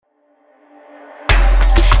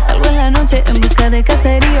noche en busca de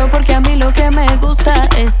caserío, porque a mí lo que me gusta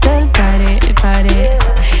es el pare, pare.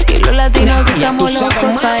 Y los latinos estamos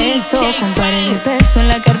locos pa' eso, con pare de peso en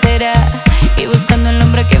la cartera y buscando el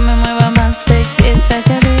hombre que me mueva más sexy esa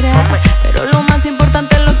cadera. Pero lo más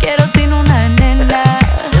importante lo quiero sin una nena,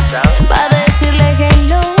 pa' decirle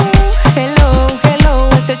hello, hello, hello.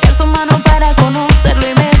 Estrechar su mano para conocerlo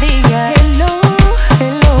y me diga hello,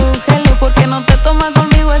 hello, hello. ¿Por qué no te tomas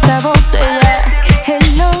conmigo esa botella?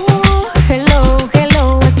 Hello, hello,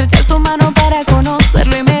 hello. Estrechar su mano para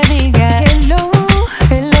conocerlo y me diga hello,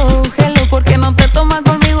 hello, hello. ¿Por qué no te tomas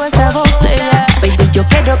conmigo esa botella? Baby, yo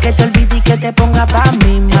quiero que te olvides y que te ponga pa'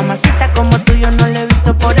 mí. Mamacita como tú yo no la he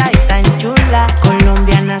visto por ahí tan chula.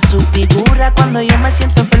 Colombiana su figura. Cuando yo me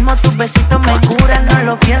siento enfermo tus besitos me curan. No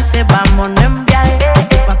lo pienses, vámonos en viaje.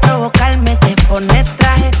 Pa' provocarme te pones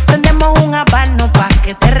traje. Prendemos un habano pa'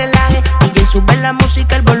 que te relajes. Y sube la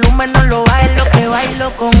música, el volumen no lo baje. Lo que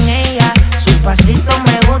bailo con ella, sus pasitos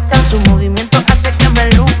me gustan, su movimiento hace que me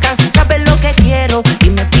luce.